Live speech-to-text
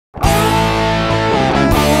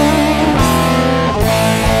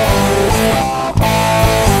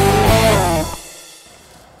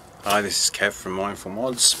Hi, this is Kev from Mindful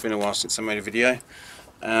Mods. It's been a while since I made a video.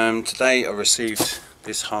 Today I received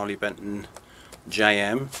this Harley Benton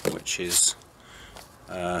JM, which is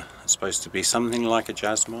supposed to be something like a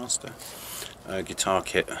Jazzmaster guitar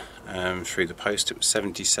kit, through the post. It was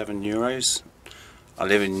 €77. I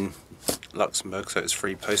live in Luxembourg, so it's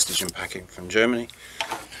free postage and packing from Germany.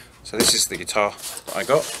 So this is the guitar that I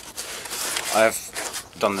got. I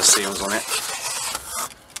have done the seals on it,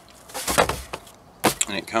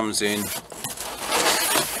 and it comes in a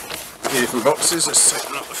few different boxes. Let's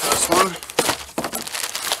open up the first one.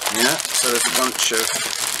 Yeah, so there's a bunch of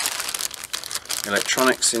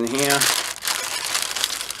electronics in here.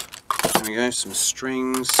 There we go, some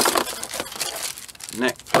strings,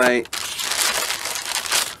 neck plate,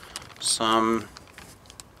 some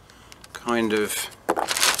kind of,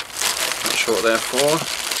 not sure what they're for,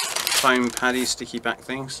 foam paddy sticky back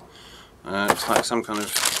things. Looks like some kind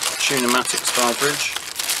of tunematic style bridge.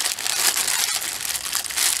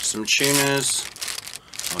 Some tuners,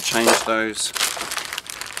 I'll change those.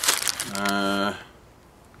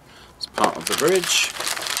 It's part of the bridge.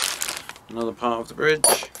 Another part of the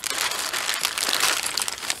bridge.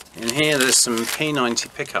 In here there's some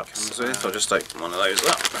P90 pickups. I'll just open one of those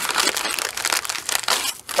up.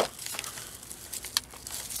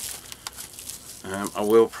 I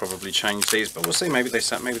will probably change these, but we'll see. Maybe they'll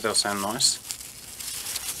sound nice.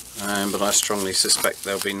 But I strongly suspect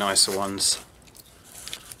there'll be nicer ones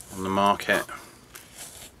on the market.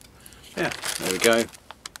 Yeah, there we go.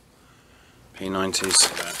 P90s.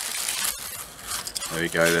 There we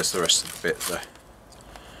go. There's the rest of the bit there.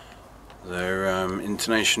 They're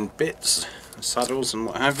intonation bits, saddles and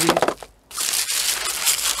what have you.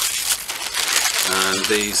 And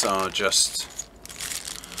these are just,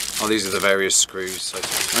 oh, these are the various screws.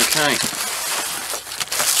 Okay.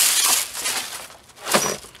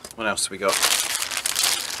 What else have we got?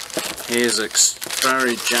 Here's a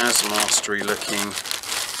very Jazzmastery looking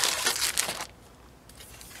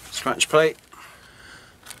scratch plate.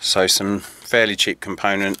 So some fairly cheap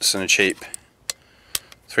components and a cheap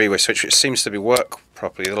three-way switch, which seems to be work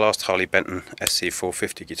properly. The last Harley Benton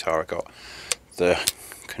SC450 guitar I got,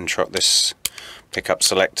 this pickup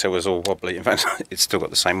selector was all wobbly. In fact, it's still got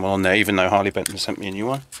the same one on there, even though Harley Benton sent me a new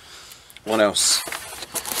one. What else?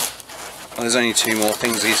 Well, there's only two more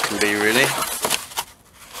things these can be, really.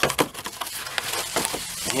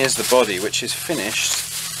 Here's the body, which is finished,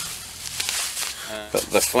 but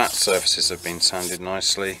the flat surfaces have been sanded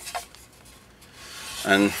nicely.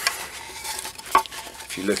 And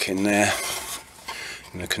if you look in there,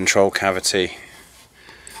 in the control cavity,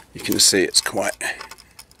 you can see it's quite,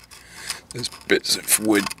 there's bits of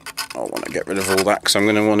wood. I want to get rid of all that because I'm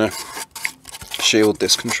going to want to shield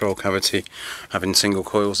this control cavity, having single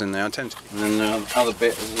coils in there. And then the other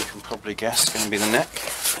bit, as you can probably guess, is going to be the neck.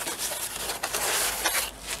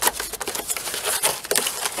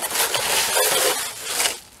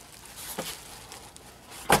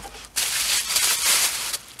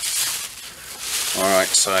 Alright,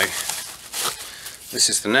 so this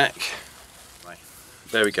is the neck.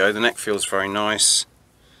 There we go, the neck feels very nice.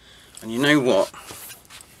 And you know what?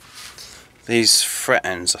 These fret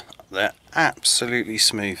ends, they're absolutely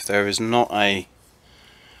smooth. There is not a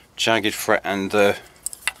jagged fret, and the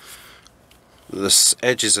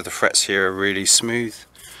edges of the frets here are really smooth.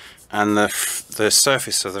 And the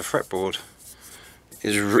surface of the fretboard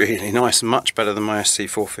is really nice, much better than my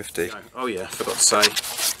SC450. Oh yeah, forgot to say,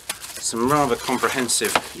 some rather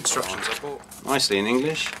comprehensive instructions I bought, nicely in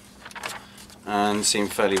English, and seem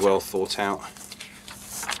fairly well thought out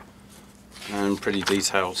and pretty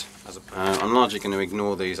detailed. I'm largely going to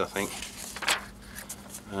ignore these, I think,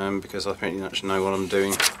 because I pretty much know what I'm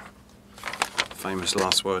doing. Famous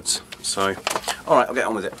last words. So, alright, I'll get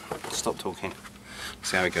on with it. Stop talking.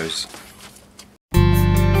 See how it goes.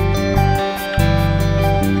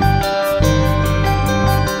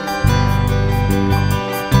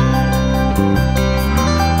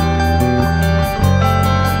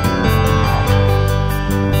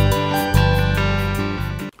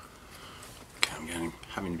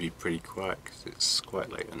 Having to be pretty quiet because it's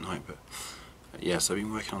quite late at night, but yes, I've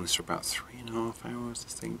been working on this for about 3.5 hours,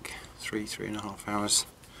 I think. 3.5 hours,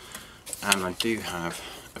 and I do have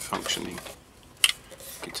a functioning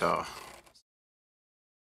guitar.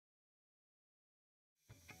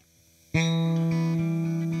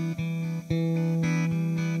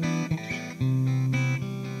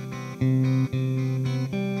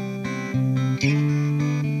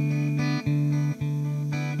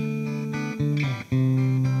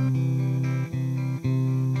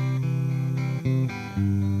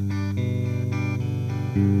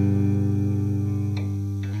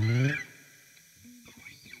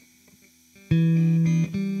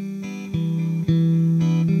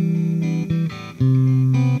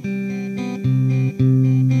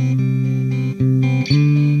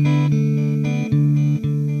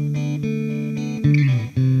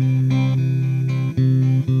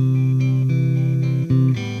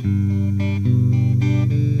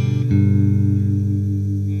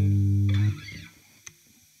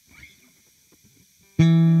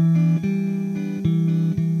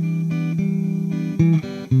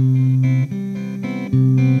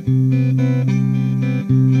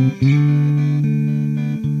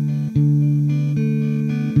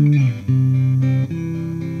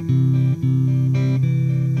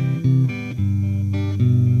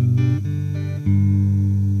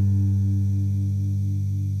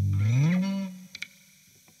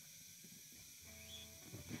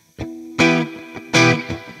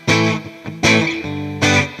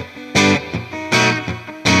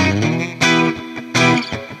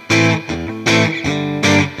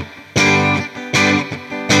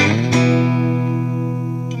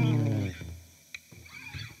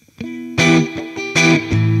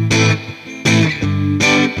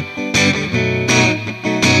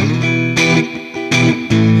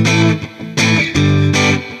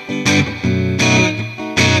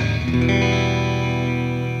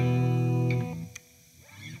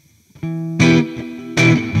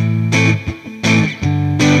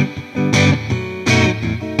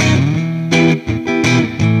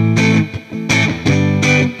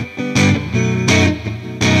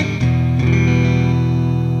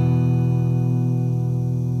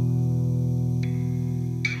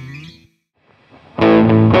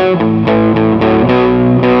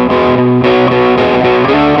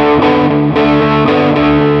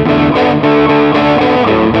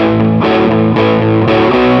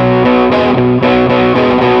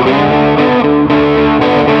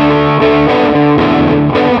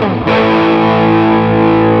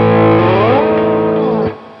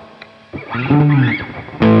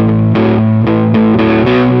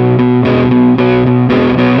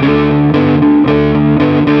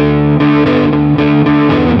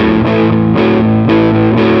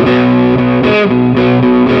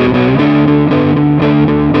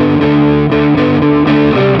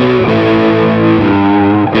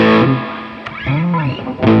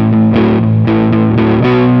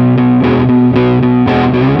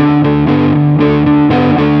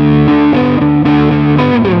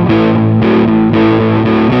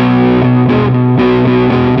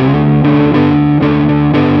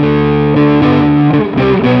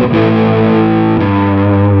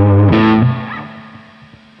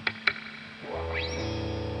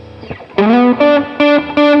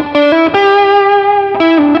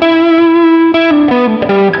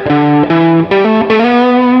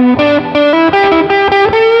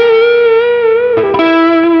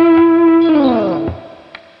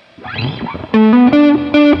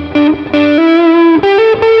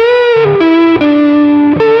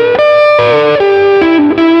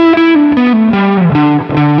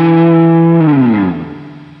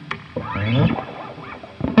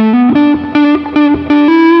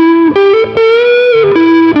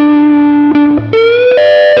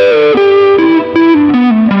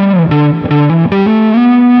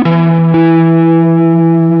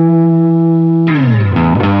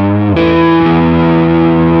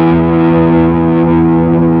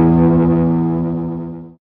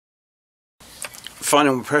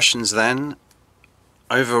 Final impressions then.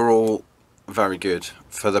 Overall, very good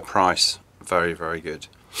for the price. Very, very good.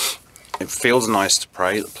 It feels nice to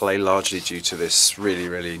play largely due to this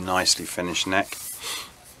really nicely finished neck.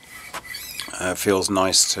 Feels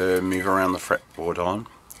nice to move around the fretboard on.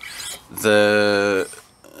 The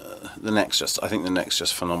neck's I think the neck's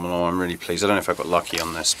just phenomenal. I'm really pleased. I don't know if I got lucky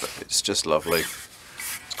on this, but it's just lovely.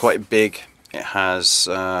 It's quite big. It has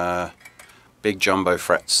big jumbo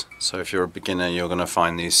frets, so if you're a beginner you're going to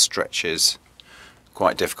find these stretches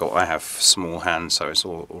quite difficult. I have small hands, so it's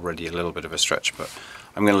already a little bit of a stretch, but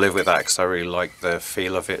I'm going to live with that because I really like the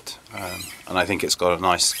feel of it, and I think it's got a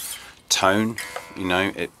nice tone. You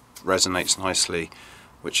know, it resonates nicely,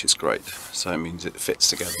 which is great, so it means it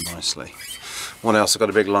fits together nicely. What else? I've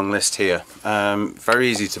got a big long list here. Very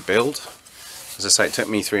easy to build. As I say, it took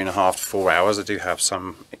me 3.5 to 4 hours. I do have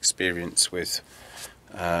some experience with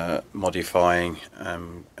modifying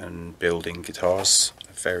and building guitars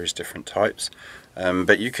of various different types,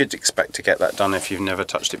 but you could expect to get that done if you've never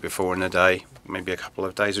touched it before in a day, maybe a couple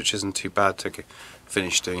of days, which isn't too bad to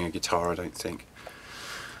finish doing a guitar, I don't think.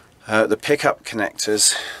 The pickup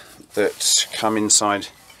connectors that come inside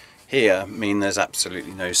here mean there's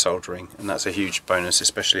absolutely no soldering, and that's a huge bonus,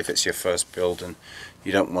 especially if it's your first build and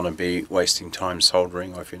you don't want to be wasting time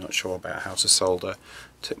soldering, or if you're not sure about how to solder.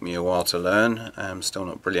 Took me a while to learn. I'm still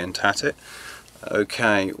not brilliant at it.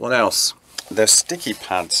 Okay, what else? There's sticky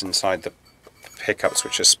pads inside the pickups,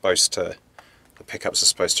 which are supposed to, the pickups are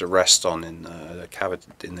supposed to rest on in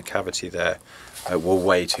the cavity there. Were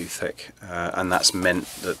way too thick, and that's meant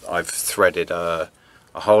that I've threaded a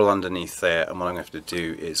hole underneath there, and what I'm going to have to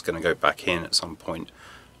do is going to go back in at some point,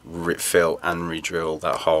 fill and re-drill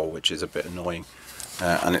that hole, which is a bit annoying,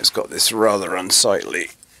 and it's got this rather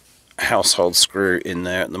unsightly household screw in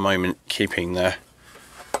there at the moment, keeping the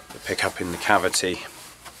pickup in the cavity.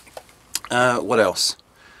 What else?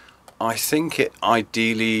 I think it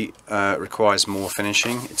ideally requires more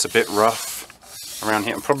finishing. It's a bit rough around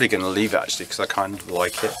here. I'm probably going to leave it actually because I kind of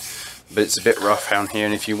like it, but it's a bit rough down here,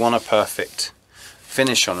 and if you want a perfect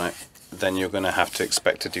finish on it, then you're going to have to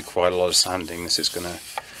expect to do quite a lot of sanding. This is going to,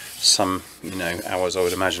 some hours I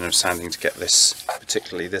would imagine of sanding to get this,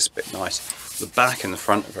 particularly this bit, nice. The back and the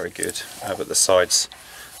front are very good, but the sides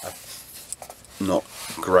are not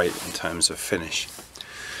great in terms of finish.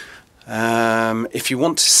 If you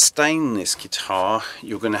want to stain this guitar,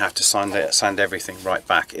 you're going to have to sand everything right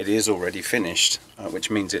back. It is already finished, which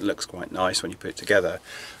means it looks quite nice when you put it together.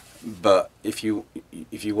 But if you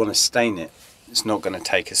want to stain it, it's not going to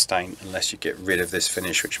take a stain unless you get rid of this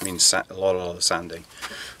finish, which means a lot of sanding.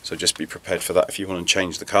 So just be prepared for that. If you want to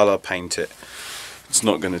change the colour, paint it, it's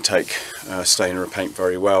not going to take stain or paint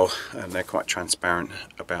very well, and they're quite transparent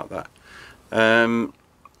about that.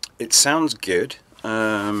 It sounds good.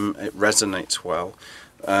 It resonates well.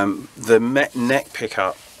 The neck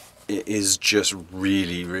pickup is just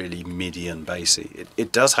really MIDI and bassy.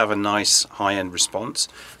 It does have a nice high-end response,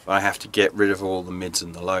 but I have to get rid of all the mids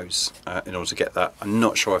and the lows in order to get that. I'm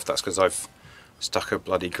not sure if that's because I've stuck a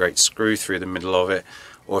bloody great screw through the middle of it,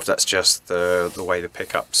 or if that's just the way the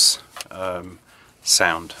pickups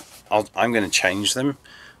sound. I'm going to change them.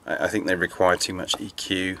 I think they require too much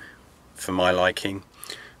EQ for my liking.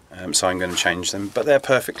 So I'm going to change them, but they're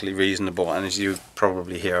perfectly reasonable, and as you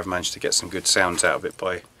probably hear, I've managed to get some good sounds out of it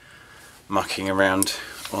by mucking around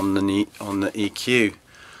on the EQ.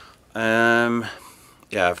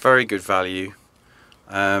 Yeah, very good value.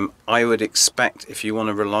 I would expect, if you want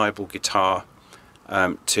a reliable guitar,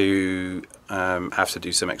 to have to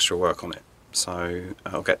do some extra work on it, so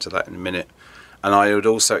I'll get to that in a minute. And I would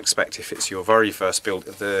also expect, if it's your very first build,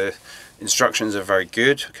 the instructions are very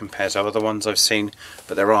good compared to other ones I've seen,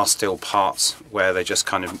 but there are still parts where they just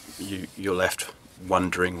kind of, you're left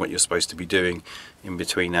wondering what you're supposed to be doing in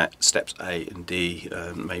between that. Steps A and D,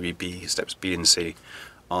 maybe B, steps B and C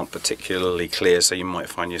aren't particularly clear, so you might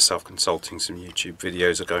find yourself consulting some YouTube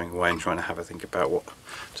videos or going away and trying to have a think about what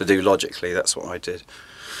to do logically. That's what I did.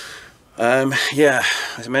 Yeah,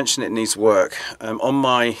 as I mentioned, it needs work. On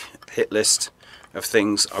my hit list of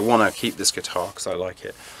things, I want to keep this guitar because I like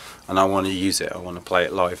it and I want to use it, I want to play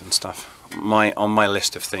it live and stuff. On my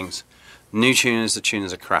list of things, new tuners, the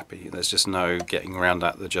tuners are crappy. There's just no getting around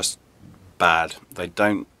that. They're just bad. They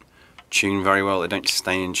don't tune very well, they don't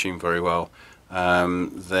stay in tune very well.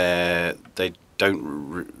 They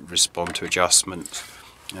don't respond to adjustment.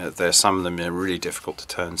 Some of them are really difficult to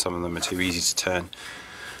turn, some of them are too easy to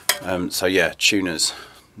turn. So yeah, tuners.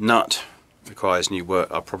 Nut requires new work.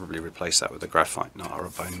 I'll probably replace that with a graphite nut or a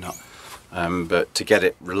bone nut. But to get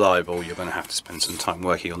it reliable, you're going to have to spend some time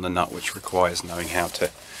working on the nut, which requires knowing how to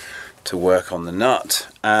to work on the nut.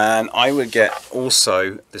 And I would get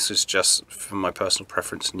also, this is just for my personal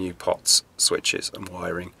preference, new pots, switches and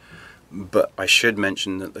wiring. But I should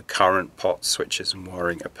mention that the current pot, switches and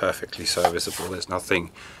wiring are perfectly serviceable. There's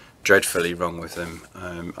nothing dreadfully wrong with them.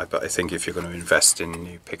 But I think if you're going to invest in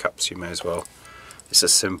new pickups, you may as well, it's a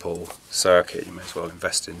simple circuit, you may as well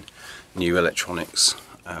invest in new electronics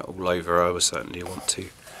all over. I would certainly want to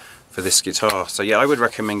for this guitar. So yeah, I would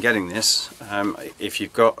recommend getting this. If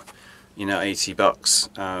you've got, you know, 80 bucks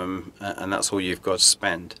and that's all you've got to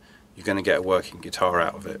spend, you're going to get a working guitar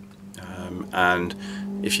out of it. And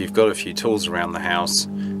if you've got a few tools around the house,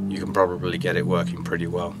 you can probably get it working pretty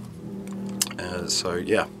well. So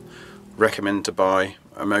yeah, recommend to buy.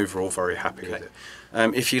 I'm overall very happy with it.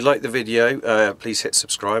 If you like the video, please hit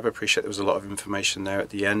subscribe. I appreciate there was a lot of information there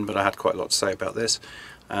at the end, but I had quite a lot to say about this.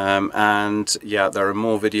 And yeah, there are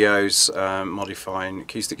more videos modifying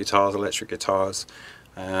acoustic guitars, electric guitars,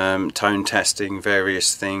 tone testing,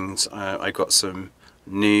 various things. I got some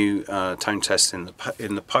new tone tests in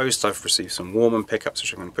the post. I've received some Thomann pickups,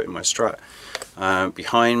 which I'm going to put in my Strat.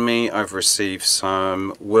 Behind me, I've received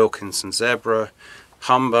some Wilkinson Zebra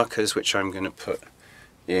humbuckers, which I'm going to put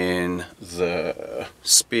in the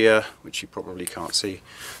spear, which you probably can't see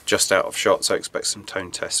just out of shot, so I expect some tone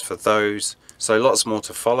tests for those. So lots more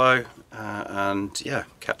to follow, and yeah,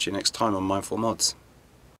 catch you next time on Mindful Mods.